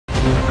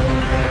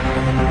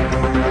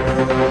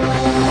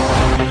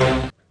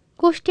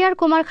কুষ্টিয়ার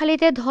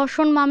কুমারখালীতে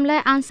ধর্ষণ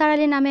মামলায় আনসার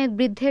আলী নামে এক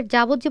বৃদ্ধের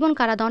যাবজ্জীবন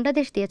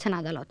কারাদণ্ডাদেশ দিয়েছেন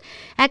আদালত।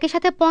 একই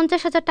সাথে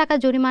 50,000 টাকা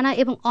জরিমানা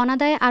এবং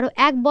অনাদায়ে আরও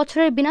 1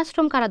 বছরের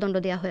বিনাশ্রম কারাদণ্ড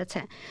দেওয়া হয়েছে।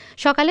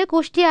 সকালে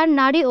কুষ্টিয়ার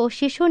নারী ও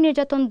শিশু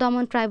নির্যাতন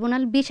দমন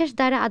ট্রাইব্যুনাল বিশেষ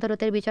দায়রা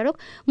আদালতের বিচারক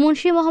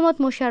মুন্সি মোহাম্মদ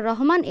মুশিয়ার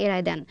রহমান এ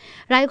রায় দেন।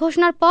 রায়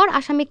ঘোষণার পর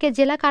আসামিকে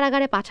জেলা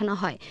কারাগারে পাঠানো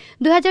হয়।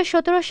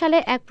 2017 সালে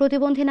এক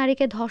প্রতিবন্ধী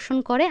নারীকে ধর্ষণ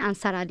করে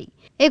আনসার আলী।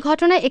 এ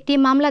ঘটনায় একটি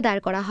মামলা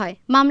দায়ের করা হয়।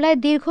 মামলায়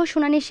দীর্ঘ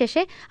শুনানি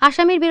শেষে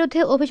আসামির বিরুদ্ধে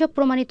অভিযোগ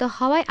প্রমাণিত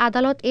হওয়ায়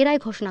আদালত এ রায়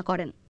ঘোষণা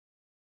করেন।